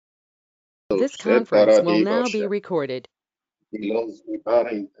This conference will now be recorded.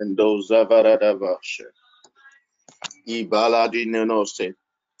 And those Zavaradavasha, Ibaladinose,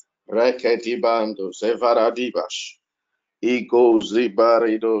 Reketibando, Zevaradivash, Ego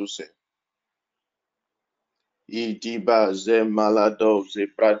Zibaridose, Idiba Zemalado,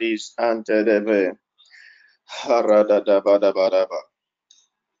 Zipradis Antedeve, Haradadabadabadaba,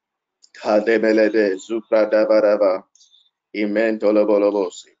 Kadebelede, Zupradabadaba,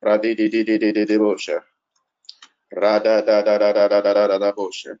 Imentolobolobosi, Pradidididididibosha,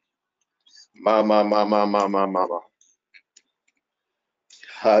 Radadadadadadadadabosha, Mama.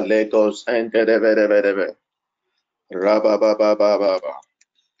 Halegos Antedeve, Rabababababa.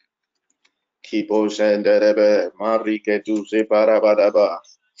 Kipo Shenderebe, Marike Duze Parabadaba,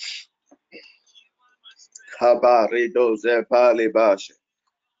 Kabarido Zepalibashe,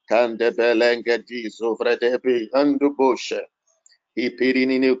 Kandebelenge di Zovredebi, Anduboshe,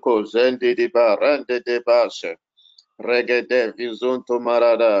 Ipiriniko Zendi di Barande de Bashe, Regede Vizunto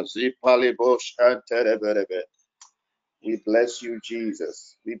Marada, Zipalibosh and Tereberebe. We bless you,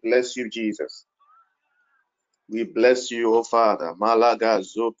 Jesus. We bless you, Jesus. We bless you, O Father. Malaga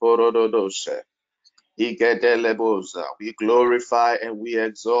Zoporodoshe. We glorify and we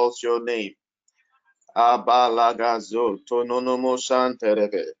exalt your name. Abalagazo tononomo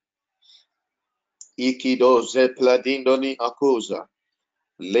shanterebe. Ikido zepladindoni akuza.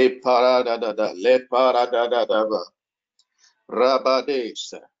 Le paradadaba.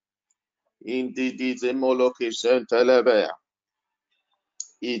 Rabadesa. Indidi zemoloki sentelebe.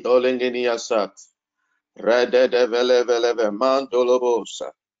 Idolengeni asat. Rededeveleve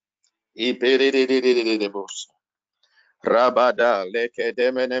mandolobosa. Iperidididididibos. Rabada leke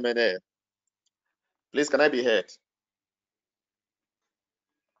demenemene. Please, can I be heard?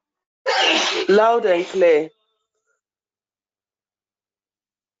 Loud and clear.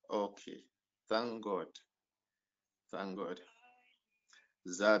 Okay. Thank God. Thank God.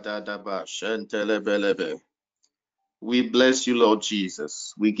 Zadadaba shentelebelebe. We bless you, Lord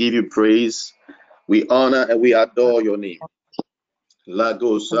Jesus. We give you praise. We honor and we adore your name.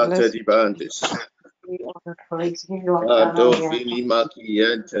 Lagos Satedibandis. Adolfini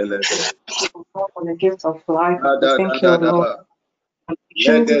Makientelebe. For the gift of life. Thank you, Lord.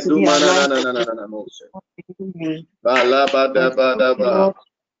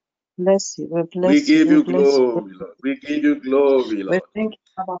 We give you glory, Lord. We give you glory, Lord.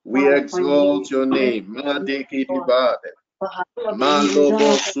 We exalt your name.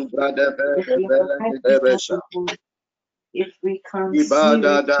 If we can see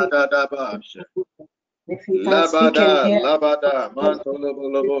Labada,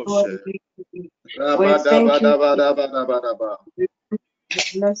 Mantoloboshe.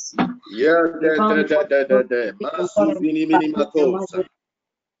 Bless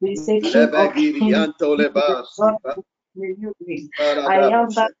we say King of Kings. I am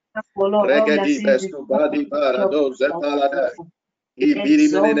that for Lord.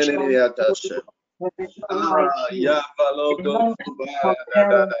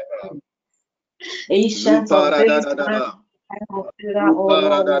 Ancient of days,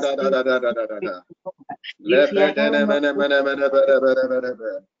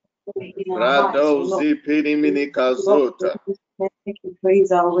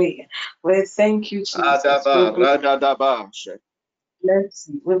 praise our way. We thank you, Jesus.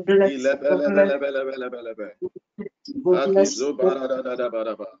 We bless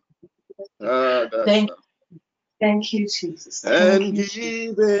Thank you, Jesus. And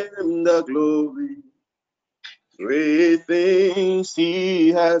give him the glory. Great things he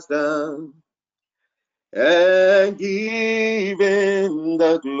has done. And give him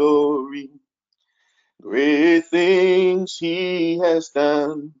the glory. Great things he has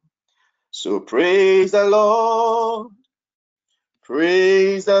done. So praise the Lord.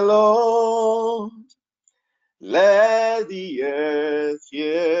 Praise the Lord. Let the earth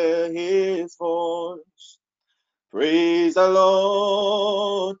hear his voice. Praise the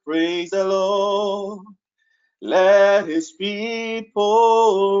Lord. Praise the Lord. Let his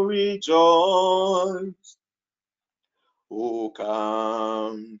people rejoice. Oh,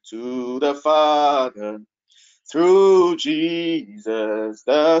 come to the Father through Jesus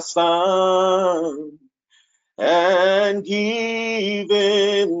the Son, and give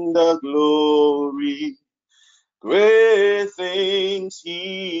him the glory. Great things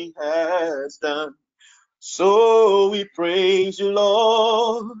he has done. So we praise you,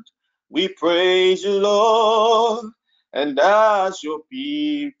 Lord. We praise you, Lord. And as your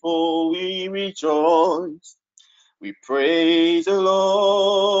people we rejoice. We praise the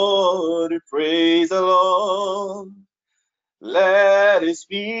Lord. We praise the Lord. Let his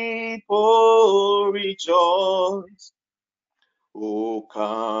people rejoice. Oh,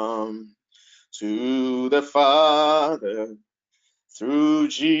 come to the Father through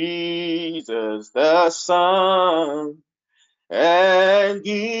Jesus the Son, and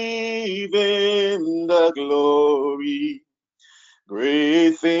give him the glory.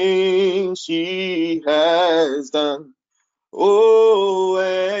 Great things he has done. Oh,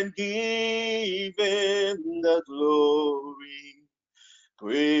 and give him the glory.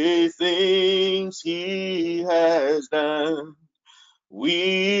 Great things he has done.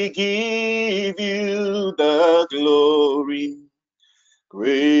 We give you the glory.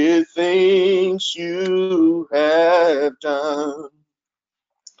 Great things you have done.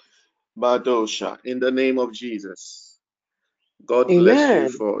 Badosha, in the name of Jesus. God bless you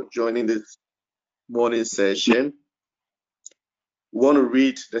for joining this morning session. We want to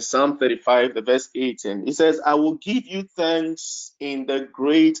read the Psalm 35, the verse 18. It says, I will give you thanks in the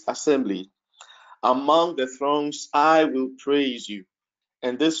great assembly. Among the throngs, I will praise you.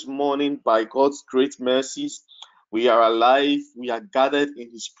 And this morning, by God's great mercies, we are alive. We are gathered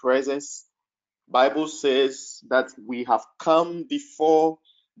in his presence. Bible says that we have come before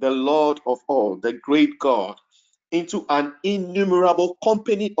the Lord of all, the great God, into an innumerable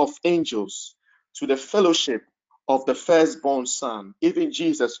company of angels, to the fellowship of the firstborn Son, even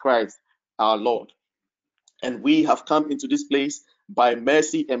Jesus Christ, our Lord. And we have come into this place by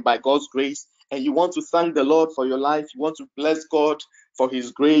mercy and by God's grace. And you want to thank the Lord for your life. You want to bless God for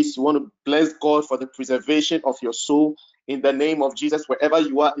his grace. You want to bless God for the preservation of your soul. In the name of Jesus, wherever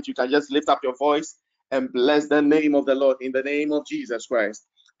you are, if you can just lift up your voice and bless the name of the Lord in the name of Jesus Christ.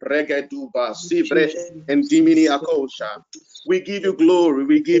 Regeduba, Sivre, and Dimini Akosha. We give you glory.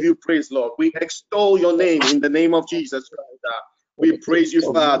 We give you praise, Lord. We extol your name in the name of Jesus Christ. We praise you,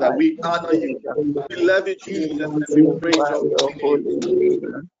 Father. We honor you. We love you, Jesus, and we praise your holy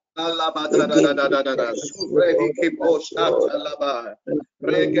name.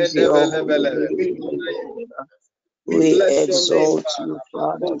 We exalt you,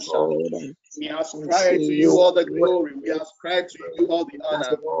 Father God. We ascribe to you all the glory. We ascribe to you all the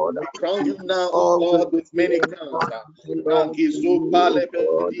honor. We crown you now, oh God, with many crowns.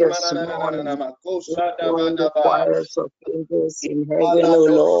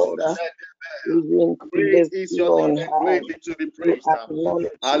 Great is your name and greatly to be praised.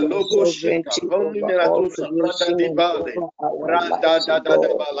 Alogo shika, only meratosa, brada di bale, randa da da da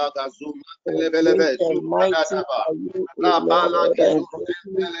balaga zuma, lebelebe, zuma da ba, la balaga zuma,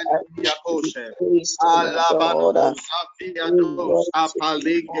 yakoshe, alabano, safiados,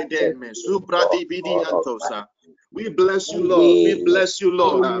 apalige deme, supra di bidiantosa. We bless you, Lord. We bless you,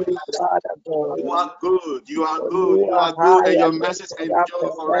 Lord. You are good. You are good. You are good, and your mercies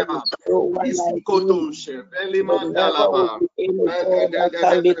endure forever. We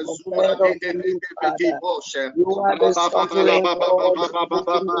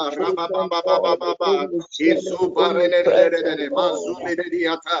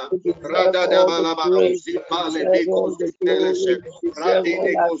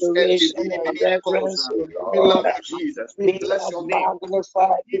love you, Jesus. We bless your name.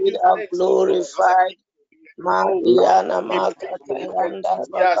 We are glorified. Mariana Makatayanda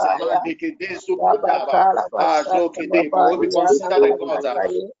Bakaya. We consider the gods.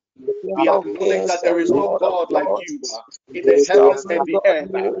 We acknowledge that there is no God like you in the heavens and the earth.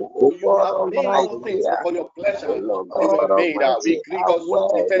 You have made all things for your pleasure. You have made. We greet us.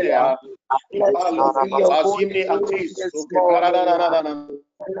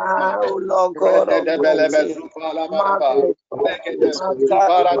 Oh Lord God Almighty,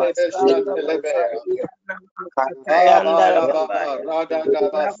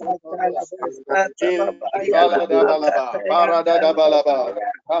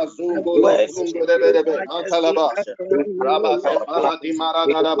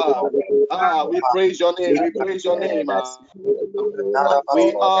 we praise your name. We praise your name.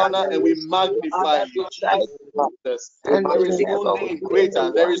 We honor and we magnify you, Jesus. There is no name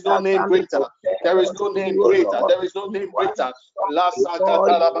greater. There is no name greater. There is no name greater. There is no name greater.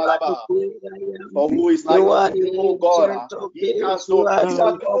 For who is like you, O God? You are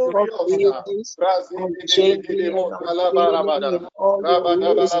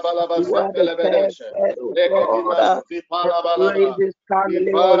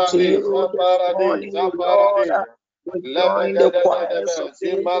glorious. We join the choirs of the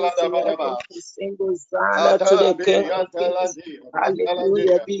angels to sing Hosanna to the King of Kings.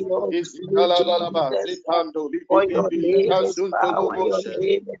 Hallelujah, be unto you, Jesus. For your name is power, your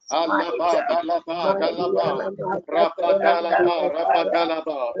name is might.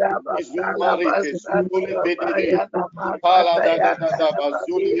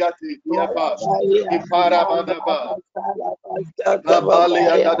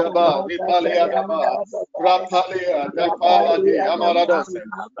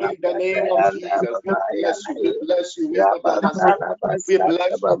 In the name of Jesus, we bless you, we bless you, we bless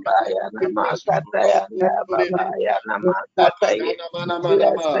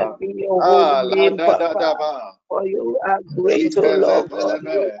Blessed be your holy name, Papa. For you are great, O Lord God.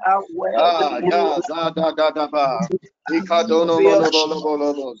 You are worthy.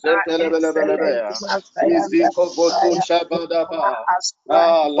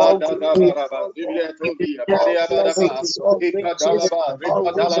 All blessings, all riches, all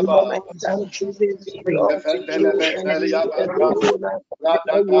wisdom and thanksgiving belong to you and you alone.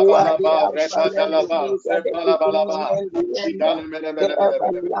 For you are the Alpha and the Omega, the beginning and the end, the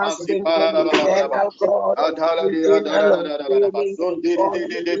everlasting and eternal God, origin and unfailing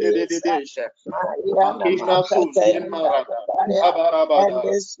in all ways. And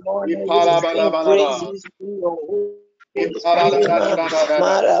this morning we sing praises to your holy name.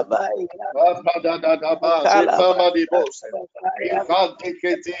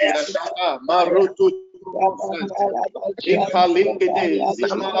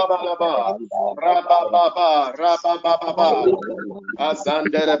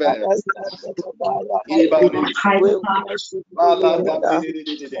 We worship you, Lord,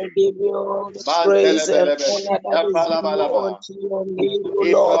 and give you all the praise and honor that is due unto your name, O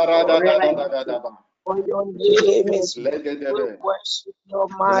Lord. For your name is we worship your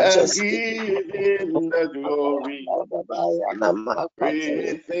majesty. And give him the glory.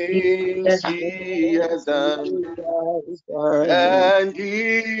 Great things he has done. And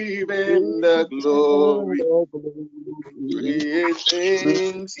give him the glory. Great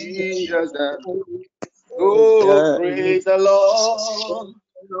things he has done. Oh, praise the Lord.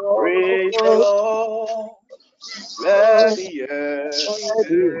 Praise the Lord. Let the earth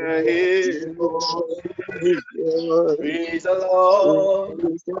hear his voice. Praise the Lord.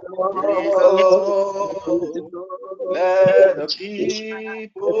 Praise the Lord. Let the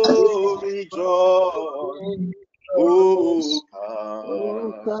people rejoice. Who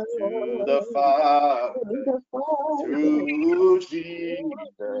come to the Father through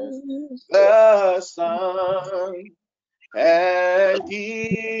Jesus the Son, and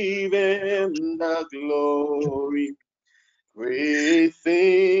give him the glory. Great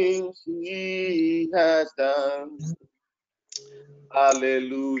things he has done.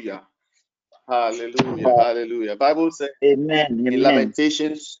 Hallelujah. Hallelujah. Hallelujah. Bible says in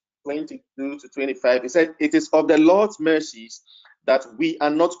Lamentations 22-25, it said, it is of the Lord's mercies that we are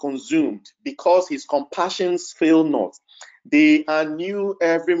not consumed, because his compassions fail not. They are new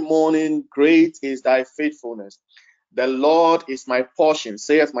every morning. Great is thy faithfulness. The Lord is my portion,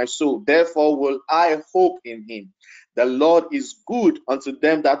 saith my soul. Therefore will I hope in him. The Lord is good unto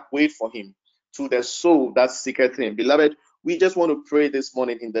them that wait for him, to the soul that seeketh him. Beloved, we just want to pray this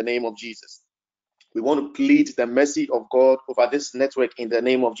morning in the name of Jesus. We want to plead the mercy of God over this network in the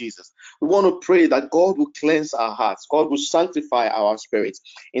name of Jesus. We want to pray that God will cleanse our hearts. God will sanctify our spirits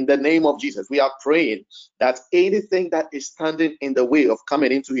in the name of Jesus. We are praying that anything that is standing in the way of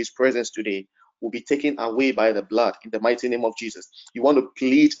coming into his presence today will be taken away by the blood in the mighty name of Jesus. You want to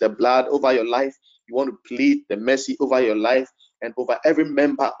plead the blood over your life. You want to plead the mercy over your life and over every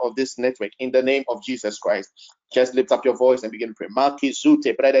member of this network in the name of Jesus Christ. Just lift up your voice and begin to pray.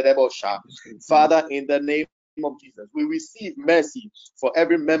 Father, in the name of Jesus, we receive mercy for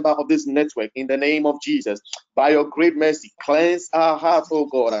every member of this network in the name of Jesus. By your great mercy, cleanse our hearts, oh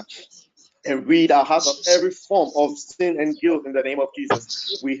God, and rid our hearts of every form of sin and guilt in the name of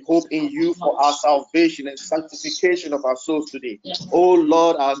Jesus. We hope in you for our salvation and sanctification of our souls today. Oh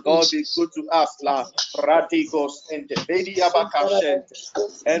Lord, our God, be good to us,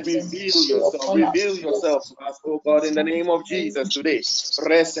 and reveal yourself to us, oh God, in the name of Jesus today.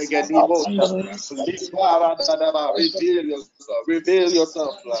 Reveal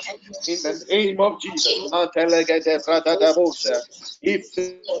yourself to us in the name of Jesus.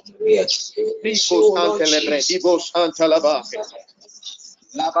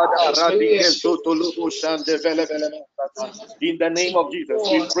 In the name of Jesus,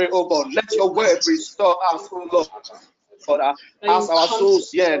 we pray, oh God, let your word restore us, oh Lord. God, as our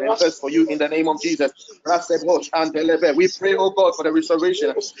souls yearn and thirst for you in the name of Jesus. We pray, oh God, for the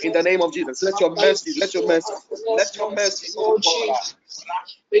restoration in the name of Jesus. Let your mercy, oh God.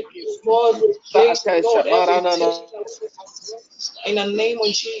 In the name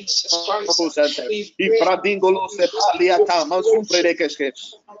of Jesus Christ,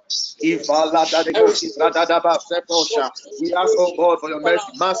 we ask, oh God, for your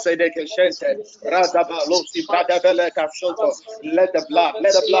mercy. Let the blood.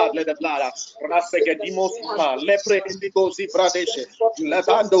 Lepre indigo zifradeshe.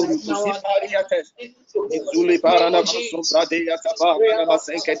 Lebando zifariates. Izuli parana sombradea tabana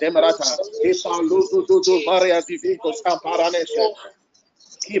masenke demarata. Ipaluzu Maria Ziviko Scamparaneshe.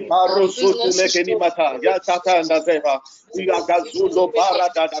 Kiparo sotumekeni mata. Yatata ndazeva. Uyagazulo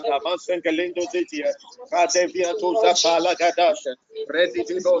barada da mansenkelendo zitia. Radeviato zapala gadashe.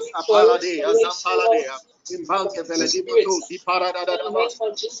 Redivigos apalade azapaladea. Imbanke veledimato ziparada da ba.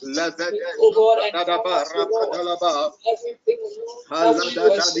 Levede da ba rapadalaba.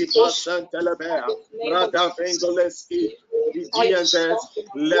 Halada di pasantelebea. Radavengoleski. Diantes,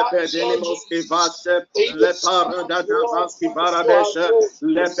 Lepedinimos Kivase, Leparadavaski Paradesha,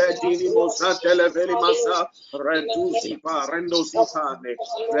 Lepedinimos Televelimasa, Reduzipa, Rendosipane,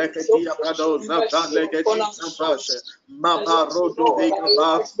 Reketia Pradosa, Legeti Sampashe, Mabarodo Vikaba,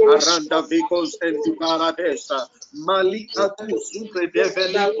 Aranda Vicos and Paradesa, Malika tu Supre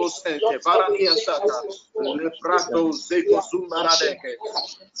Develicos and Varania Sata, Leprato Zeko Sumaradeke,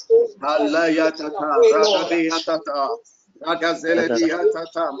 Alayatata, Radaviatata. Ragazele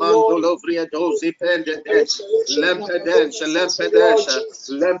diatata mandolo vriedosi pendedes lempedes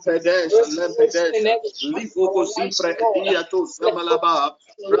lifuko simpre diato samalaba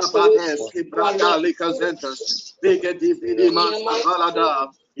rabades ibrada likazentas bige dividi mas valada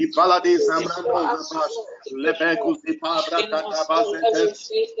Ipaladi Zamrano Zapash, Lebecus di Pabra Tatabazete,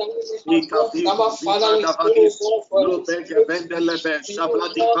 Ikafico Zivadavadis, Lupeke Vendelebe,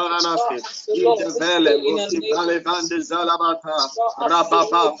 Shabladi Paranasti, Intevele, Musipale Vande Zalabata,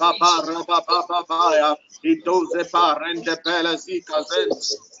 Rababa, Rababa, Itoze Parende Bela Zikazen,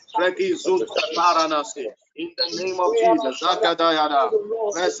 Reki Zuta Paranasti. In the name of Jesus, Akadayada,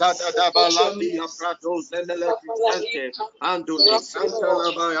 Resada Dabalandi, Apratos, Nenelete, Anduni, Santa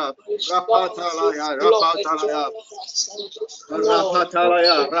Labaya, Rapatalaya, Rapatala,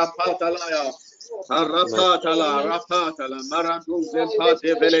 Marandu Zempa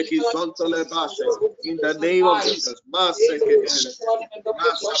de Veleki Sontole Bashe. In the name of Jesus, Masekele,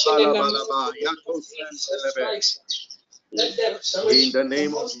 Masabalabalaba, Yakos in the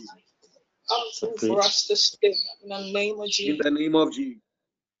name of Jesus. For us to stay in the name of Jesus. In the name of Jesus.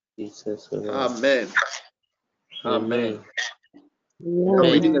 Amen. Amen. We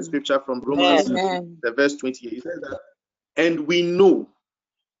are reading a scripture from Romans, the verse 28. It says that, and we know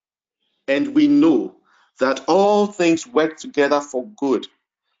that all things work together for good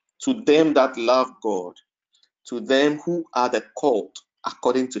to them that love God, to them who are the called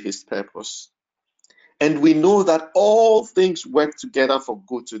according to his purpose. And we know that all things work together for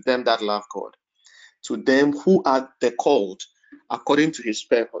good to them that love God, to them who are the called according to his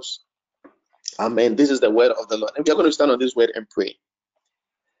purpose. Amen. This is the word of the Lord. And we are going to stand on this word and pray.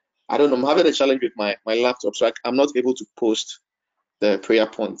 I don't know, I'm having a challenge with my laptop, so I'm not able to post the prayer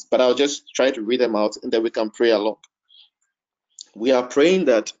points, but I'll just try to read them out and then we can pray along. We are praying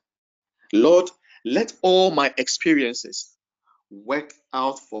that, Lord, let all my experiences work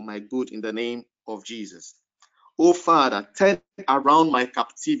out for my good in the name of Jesus. Oh Father, turn around my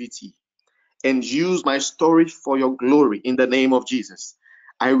captivity and use my story for your glory in the name of Jesus.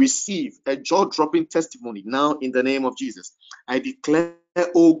 I receive a jaw-dropping testimony now in the name of Jesus. I declare,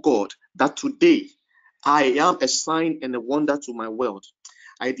 oh God, that today I am a sign and a wonder to my world.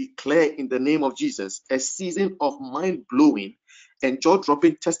 I declare in the name of Jesus a season of mind-blowing and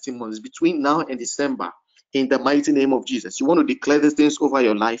jaw-dropping testimonies between now and December. In the mighty name of Jesus. You want to declare these things over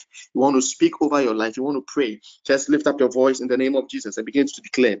your life. You want to speak over your life. You want to pray. Just lift up your voice in the name of Jesus and begin to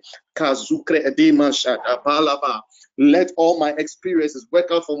declare. Let all my experiences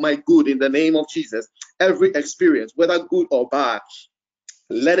work out for my good in the name of Jesus. Every experience, whether good or bad,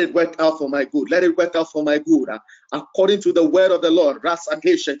 let it work out for my good. Let it work out for my good. According to the word of the Lord.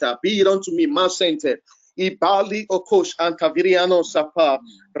 Be it unto me, Masente. Ibali okosh ankaviriano sapa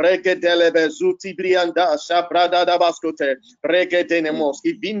regedelebe zuti brianda shabrada dabaskote regedenemos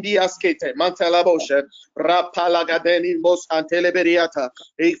ibindi askete mantelaboshe rapalagadeni mos anteleberiata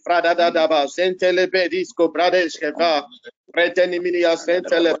ifrada daba sentelebedisco bradeshkeva redeniminia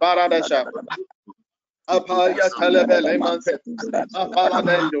sentele baradasha Apalia telebele manse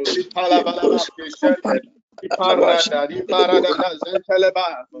apaladendo si palabalamaske shente Parada di parada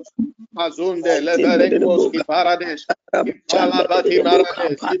zenteleba azunde leberekos ki parades ipala bati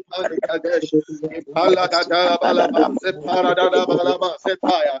marades ipani kadesh ipala da balaba se parada da balaba se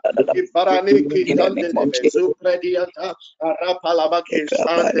paya iparani ki tandelebe suprediata arapalaba ki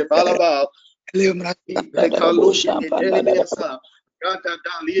sante balaba ipekalushi etelebesa Gata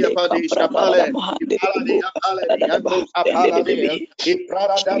dalia padisha pale ipala dia pale yantos apala dia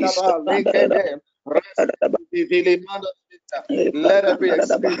iprara da ba lekene let every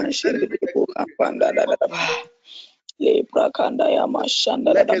experience, let every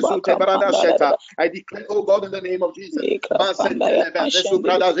I declare, oh God, in the name of Jesus,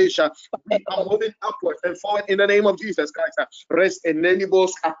 we are moving upwards and forward in the name of Jesus Christ. Rest in any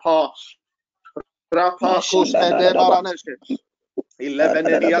boss apart. 11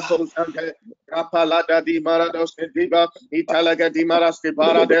 ediatos ante rapalada di marados ke diva italaga di maras ke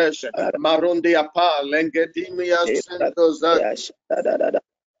paradesh marundi apa lengedimia sentos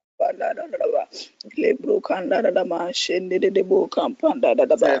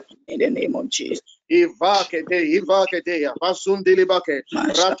in the name of Jesus. Ivakete, Pasundilibake,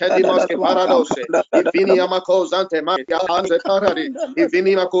 Ratedimaske Paradose, Iviniamakosante, Makianze Paradi,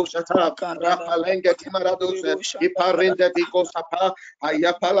 Ivinimakosata, Rapalenge Timaradose, Iparinde Vicosapa,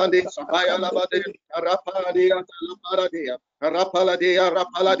 Ayapalande, Sabayalabade, Rapaladia, Rapaladia,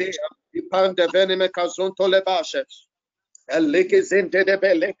 Ipande Venemekazunto Lebashe. We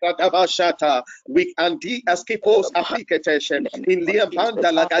can de-escapos application in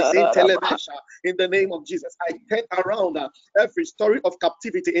the name of Jesus. I turn around every story of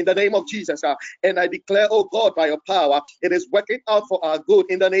captivity in the name of Jesus, and I declare, oh God, by your power, it is working out for our good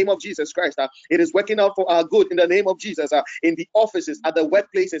in the name of Jesus Christ. It is working out for our good in the name of Jesus. In the offices, at the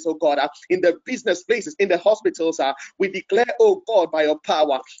workplaces, oh God, in the business places, in the hospitals, we declare, oh God, by your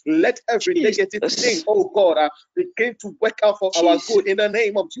power, let every negative thing, oh God, begin to work out for our good in the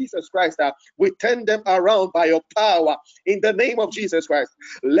name of Jesus Christ. We turn them around by your power in the name of Jesus Christ.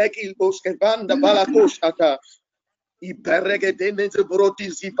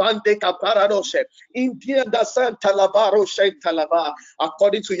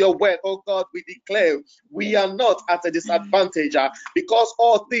 According to your word, oh God, we declare we are not at a disadvantage because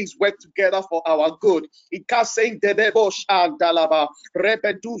all things work together for our good.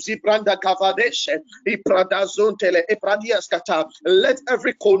 Let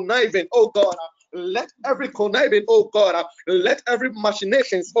every conniving, oh God, let every conniving, oh God, let every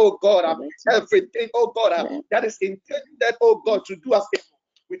machinations, oh God, everything, oh God, that is intended, oh God, to do us evil.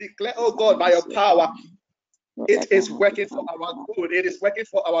 We declare, oh God, by your power, it is working for our good. It is working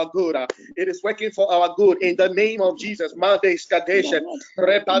for our good. It is working for our good in the name of Jesus.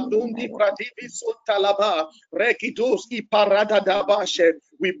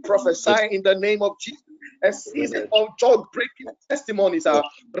 We prophesy in the name of Jesus. A season of joy-breaking testimonies.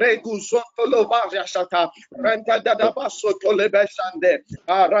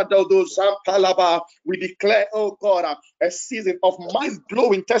 We declare, oh God, a season of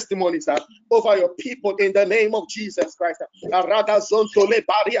mind-blowing testimonies over your people in the name of Jesus Christ.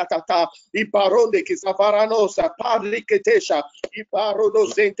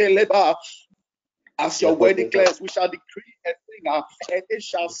 As your word declares, we shall decree a thing and it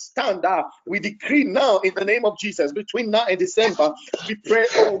shall stand. We decree now in the name of Jesus, between now and December, we pray,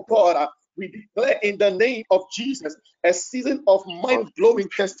 oh God, we declare in the name of Jesus a season of mind-blowing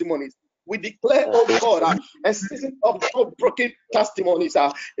testimonies. We declare, oh God, a season of broken testimonies. When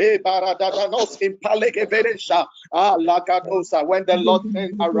the Lord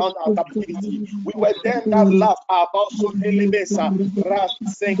turned around our captivity, we were them that laughed about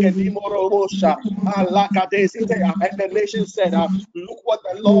and the nation said, look what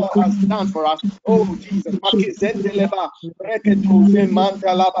the Lord has done for us. Oh Jesus.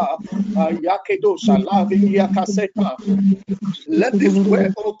 Let this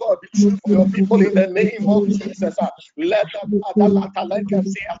word, oh God, be true for your people in the name of Jesus. Let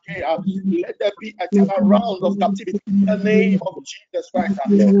there be a turnaround of captivity in the name of Jesus Christ.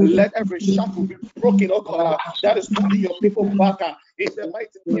 Let every shackle be broken, oh God, that is holding your people back in the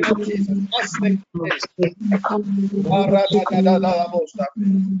mighty name of Jesus.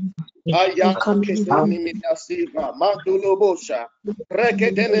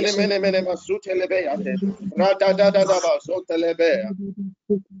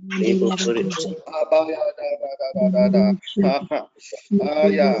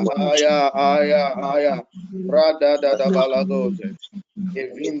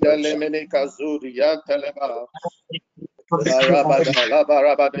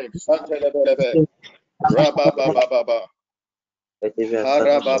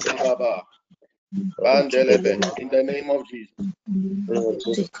 In the name of Jesus.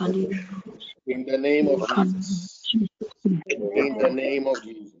 In the name of Jesus. In the name of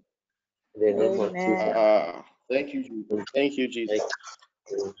Jesus. Thank you, Jesus. Thank you, Jesus.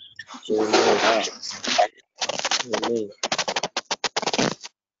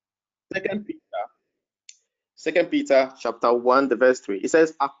 Second Peter chapter 1, the verse 3. It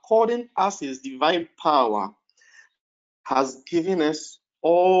says, according as his divine power has given us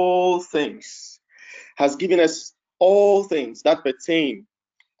all things, that pertain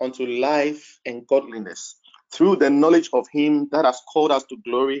unto life and godliness, through the knowledge of him that has called us to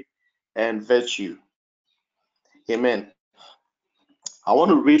glory and virtue. Amen. I want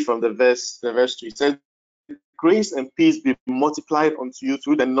to read from the verse 2. It says, grace and peace be multiplied unto you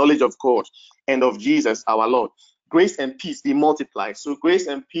through the knowledge of God and of Jesus our Lord. Grace and peace be multiplied. So grace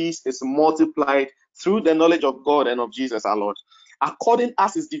and peace is multiplied through the knowledge of God and of Jesus our Lord. According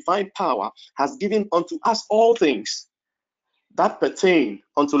as his divine power has given unto us all things that pertain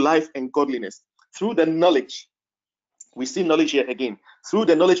unto life and godliness, through the knowledge, we see knowledge here again, through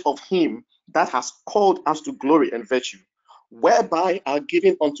the knowledge of him that has called us to glory and virtue, whereby are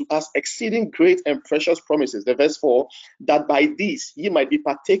given unto us exceeding great and precious promises. The verse 4, that by these ye might be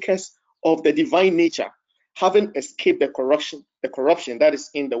partakers of the divine nature, having escaped the corruption that is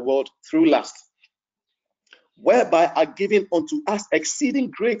in the world through lust. Whereby are given unto us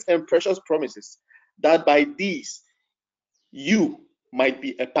exceeding great and precious promises, that by these you might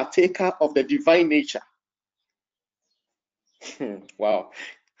be a partaker of the divine nature. Wow.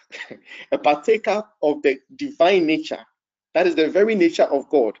 A partaker of the divine nature, that is the very nature of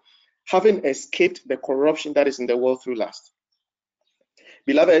God, having escaped the corruption that is in the world through lust.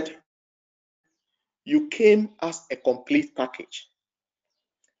 Beloved, you came as a complete package.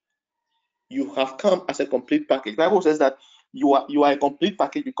 You have come as a complete package. The Bible says that you are a complete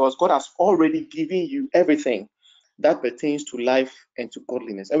package because God has already given you everything that pertains to life and to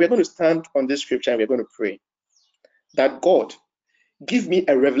godliness. And we're going to stand on this scripture and we're going to pray that God give me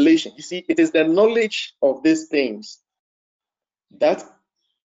a revelation. You see, it is the knowledge of these things that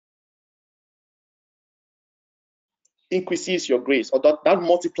increases your grace, or that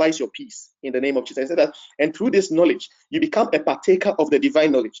multiplies your peace in the name of Jesus. I said that, and through this knowledge, you become a partaker of the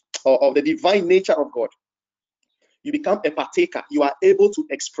divine knowledge, or of the divine nature of God. You become a partaker. You are able to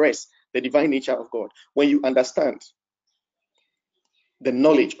express the divine nature of God when you understand the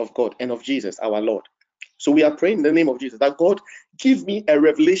knowledge of God and of Jesus, our Lord. So we are praying in the name of Jesus that God give me a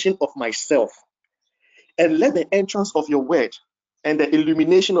revelation of myself, and let the entrance of your word and the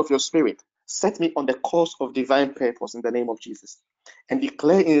illumination of your spirit set me on the course of divine purpose in the name of Jesus. And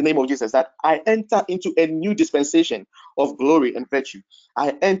declare in the name of Jesus that I enter into a new dispensation of glory and virtue.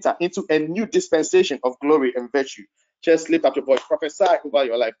 I enter into a new dispensation of glory and virtue. Just lift up your voice. Prophesy over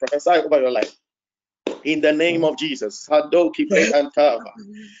your life. Prophesy over your life. In the name of Jesus. Hadoki Antava.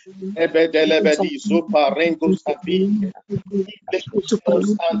 Ebedelebedi Zupa Rengus Avi.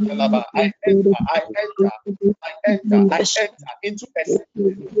 I enter into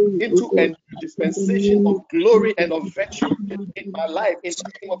a new dispensation of glory and of virtue in my life. In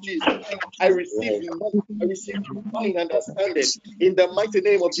the name of Jesus, I receive divine understanding in the mighty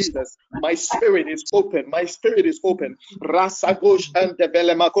name of Jesus. My spirit is open. My spirit is open. Rasagosh and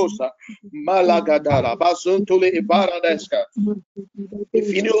Develemakosa Malagadara Basuntule Ibaradeshka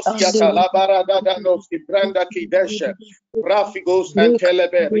Ifiniosiata Labaradadanos Ibranda Kidesha Rafigos and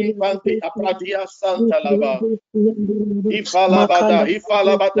Telebe Ripanti Apradia Santa Lava Ifalabada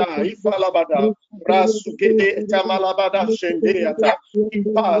Rasugede Tamalabada Shendeata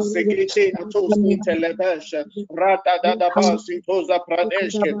Ipa Segete Atos Intelebesha Rata Dadaba Sintoza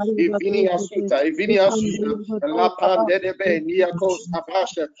Pradeshke Ivinia Suta La Pandebe Niakos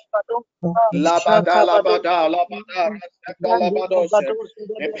Avasha Labada Labadosha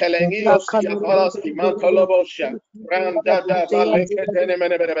Epelengio Siavaski Mantolobosha Randada Baleke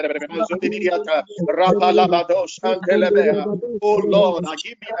Tenemenebeata Rapalabadosh Antelebea. Oh Lord,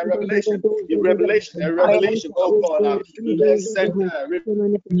 give me a revelation, oh God.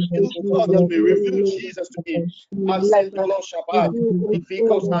 Reveal Jesus to me. Masentolo Shabbat,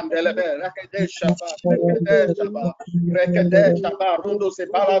 Ifikos Andelebe, Rekede Shabbat, Rekede Shabbat, Rondo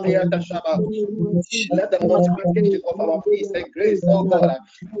Separadia Shabbat. Let the multiplication of our peace and grace, oh God,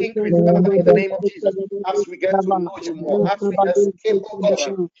 increase in the name of Jesus as we get to know you more, as we escape, oh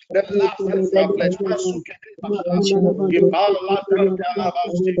God, the last that is in our flesh.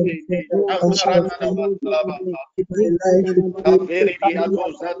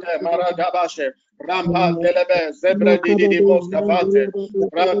 Rampa telebe zebredi di moscavante.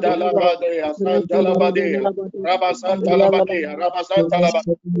 Radalabadea Santalabadea. Rabasantalabadea. Rabasantalaba.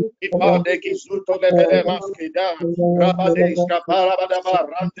 Ipade Kisuto Levele Maskida. Rabadesh Kaparabadaba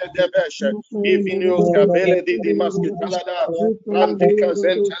Rante Debeshe. Ivinios Kabele di Maskitalada. Randika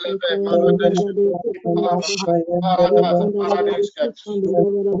Zentelebe Maradesh. Paradeshka.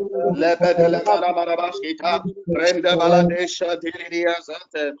 Lebedele Marabarabashita. Rende Baladesha Dilidia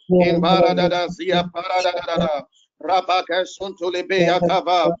Zante. Imbaradada Zia Paradada. Rabaka Suntulebe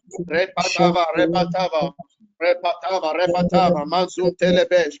Yakava. Repatava, Mansun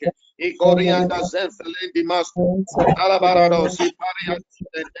Telebeshke, Igorianda Zenfelendi Mas, Alabarado, Siparia,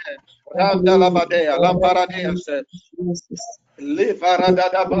 Randalabadea, Lamparadea,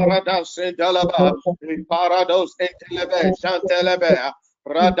 Livaradada Barada, Sentalaba, Parados, Entelebe, Chantelebe,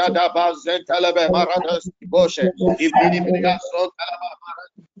 Radadaba, Zentelebe, Marados, Boshe, Ividia, Sontalaba,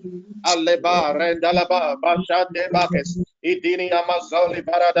 Aleba, Rendalaba, Bashande Bakes, Idini Amazoli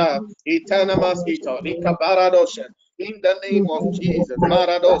Barada, Itanamas Ito, Ikabaradosha, in the name of Jesus,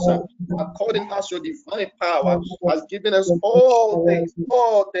 Maradosa, according as your divine power has given us all things,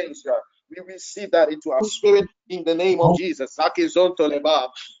 God. We receive that into our spirit in the name of Jesus. Sakizon Toleba,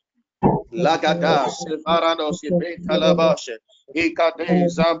 Lagada, Sevarados, Ibetalabashe, Ikade,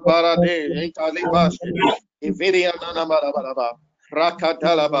 Zamparade, Italibashe, Ividia Nanamarabaraba.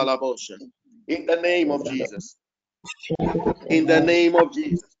 In the name of Jesus. In the name of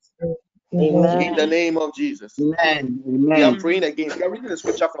Jesus. Amen. In the name of Jesus. Amen. We are praying again. We are reading the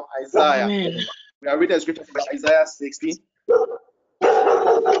scripture from Isaiah. Amen. We are reading the scripture from Isaiah 60.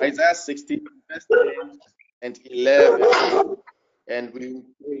 Isaiah 60, verse 10 and 11. And we will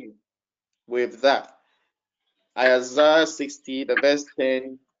pray with that. Isaiah 60, the verse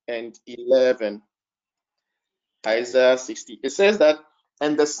 10 and 11. Isaiah 60. It says that,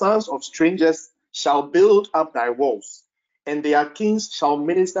 and the sons of strangers shall build up thy walls, and their kings shall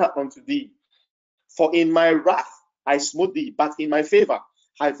minister unto thee. For in my wrath I smote thee, but in my favor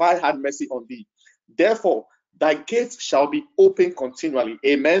have I had mercy on thee. Therefore, thy gates shall be open continually.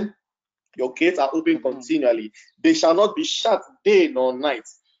 Amen. Your gates are open continually. They shall not be shut day nor night,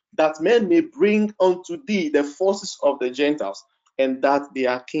 that men may bring unto thee the forces of the Gentiles, and that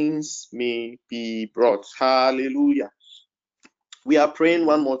their kings may be brought. Hallelujah. We are praying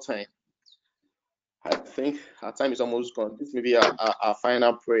one more time. I think our time is almost gone. This may be our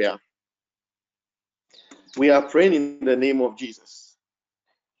final prayer. We are praying in the name of Jesus.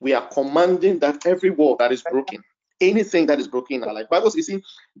 We are commanding that every wall that is broken, anything that is broken in our life. Bible says,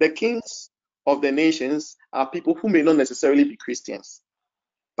 the kings of the nations are people who may not necessarily be Christians,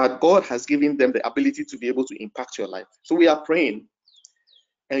 but God has given them the ability to be able to impact your life. So we are praying,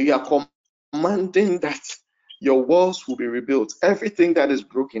 and we are commanding that your walls will be rebuilt. Everything that is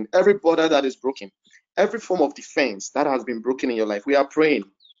broken, every border that is broken, every form of defense that has been broken in your life, we are praying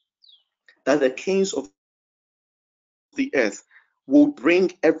that the kings of the earth will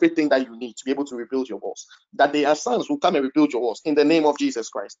bring everything that you need to be able to rebuild your walls. That their sons will come and rebuild your walls in the name of Jesus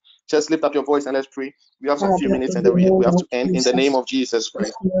Christ. Just lift up your voice and let's pray. We have some few minutes and then we have to end in the name of Jesus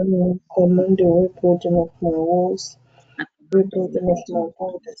Christ. Command the rebuilding of my walls, rebuilding of my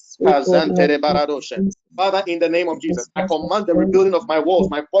borders, Father, in the name of Jesus, I command the rebuilding of my walls,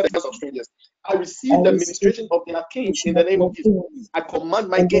 my borders of strangers. I receive the ministration of their kings in the name of Jesus. I command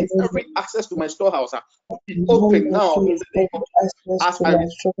my gates, every access to my storehouse, be open now in the name of Jesus. As I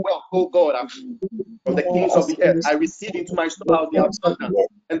receive wealth, oh God, from the kings of the earth, I receive into my storehouse the abundance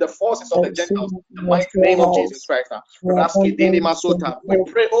and the forces of the Gentiles in the mighty name of Jesus Christ. We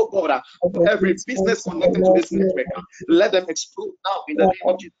pray, oh God, for every business connected to this network. Let them explode now in the name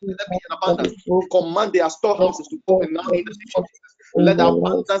of Jesus. Let them be in abundance. We command their storehouses to open now in the name of Jesus. Let the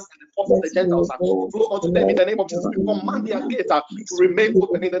abundance and the force of the Gentiles flow unto them in the name of Jesus. We command their gates to remain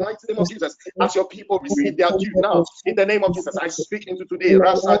open in the mighty name of Jesus. As your people receive their due now, in the name of Jesus, I speak into today.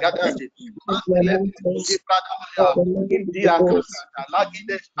 Rasa Gadaji. India Kasata,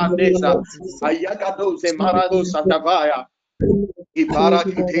 Lagidesh Andesa, Ayagado Zemarado Satavaya,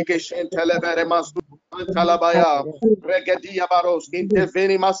 Ibaraki Tekeshen Telebere Masu Talabaya, Regadia Baros,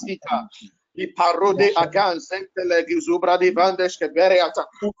 Interveni Masita. Iparode agan sentele gizubradi vandesh kebereata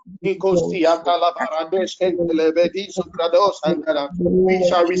inkostiata la barandesh entelebedi subrados andara. We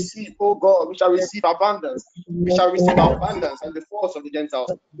shall receive, oh God, we shall receive abundance. We shall receive abundance and the force of the Gentiles.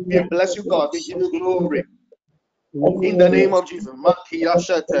 We bless you, God. We give you glory. In the name of Jesus.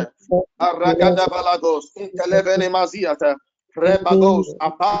 Makiyashete aragada balagos intelebene maziata rebagos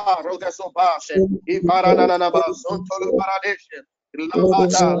aparogesobashe iparananaba sontolo paradeshe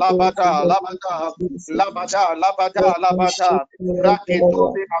Labada, labada, labada, labada, labada, labada,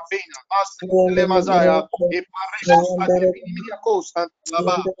 Raketole Avena, Masele Mazaya, Eparecos Adiviniacos and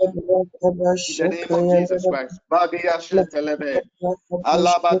Laba. In the name of Jesus Christ. Badia Shetelebe.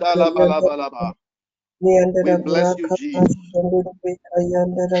 Alabada, labalaba. We bless you, Jesus.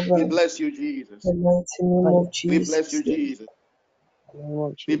 We bless you, Jesus. We bless you, Jesus.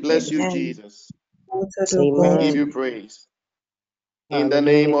 We bless you, Jesus. We give you praise. In the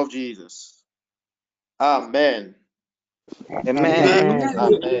name of Jesus. Amen. Amen.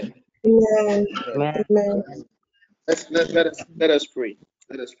 Amen. Amen. Let us pray.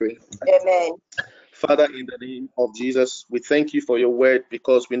 Let us pray. Amen. Father, in the name of Jesus, we thank you for your word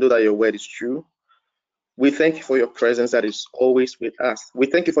because we know that your word is true. We thank you for your presence that is always with us. We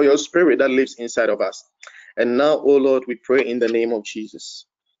thank you for your spirit that lives inside of us. And now, oh Lord, we pray in the name of Jesus.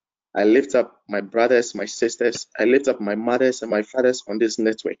 I lift up my brothers, my sisters. I lift up my mothers and my fathers on this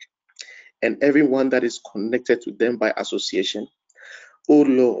network and everyone that is connected to them by association. Oh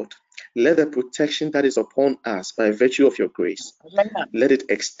Lord, let the protection that is upon us by virtue of your grace, let it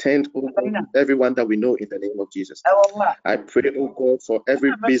extend over everyone that we know in the name of Jesus. I pray, oh God, for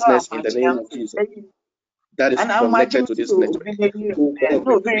every business in the name of Jesus that is connected to this network. Oh God,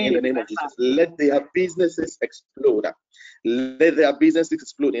 we pray in the name of Jesus. Let their businesses explode. Let their businesses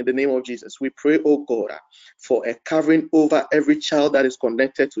explode in the name of Jesus. We pray, oh God, for a covering over every child that is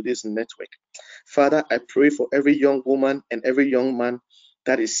connected to this network. Father, I pray for every young woman and every young man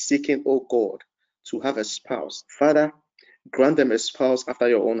that is seeking, oh God, to have a spouse. Father, grant them a spouse after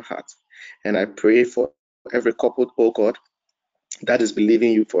your own heart. And I pray for every couple, oh God, that is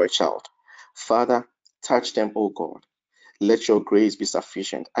believing you for a child. Father, touch them, oh God. Let your grace be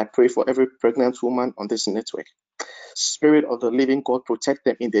sufficient. I pray for every pregnant woman on this network. Spirit of the living God, protect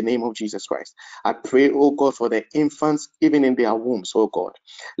them in the name of Jesus Christ. I pray, oh God, for the infants, even in their wombs, oh God.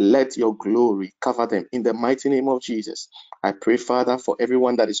 Let your glory cover them in the mighty name of Jesus. I pray, Father, for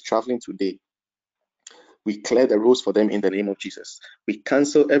everyone that is traveling today. We clear the roads for them in the name of Jesus. We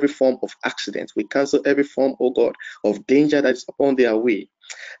cancel every form of accident. We cancel every form, oh God, of danger that is upon their way.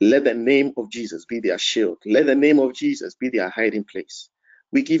 Let the name of Jesus be their shield. Let the name of Jesus be their hiding place.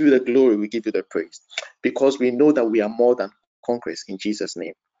 We give you the glory. We give you the praise because we know that we are more than conquerors in Jesus'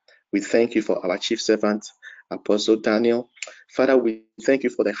 name. We thank you for our chief servant, Apostle Daniel. Father, we thank you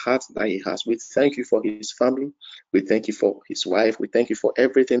for the heart that he has. We thank you for his family. We thank you for his wife. We thank you for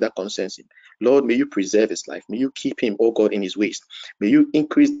everything that concerns him. Lord, may you preserve his life. May you keep him, oh God, in his ways. May you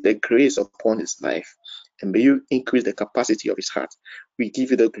increase the grace upon his life. And may you increase the capacity of his heart. We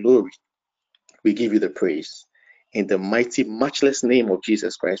give you the glory. We give you the praise. In the mighty, matchless name of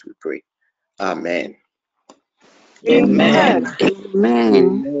Jesus Christ, we pray. Amen. Amen.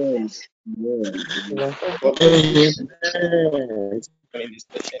 Amen. God bless you.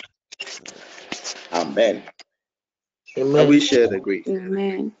 Amen. And we share the grace.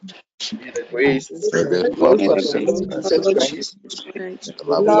 Amen. May the grace May the of God our of Lord Jesus Jesus Christ, Jesus Christ, the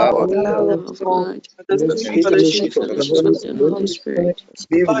the love of love God, of the God, love of God, and the the sweet sweet fellowship fellowship of of the the Holy Holy Spirit Spirit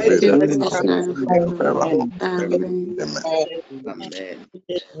be with be us with us now now and and forever. forever. forever. Amen. Amen.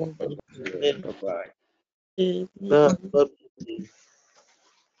 Amen. Bye-bye. Amen.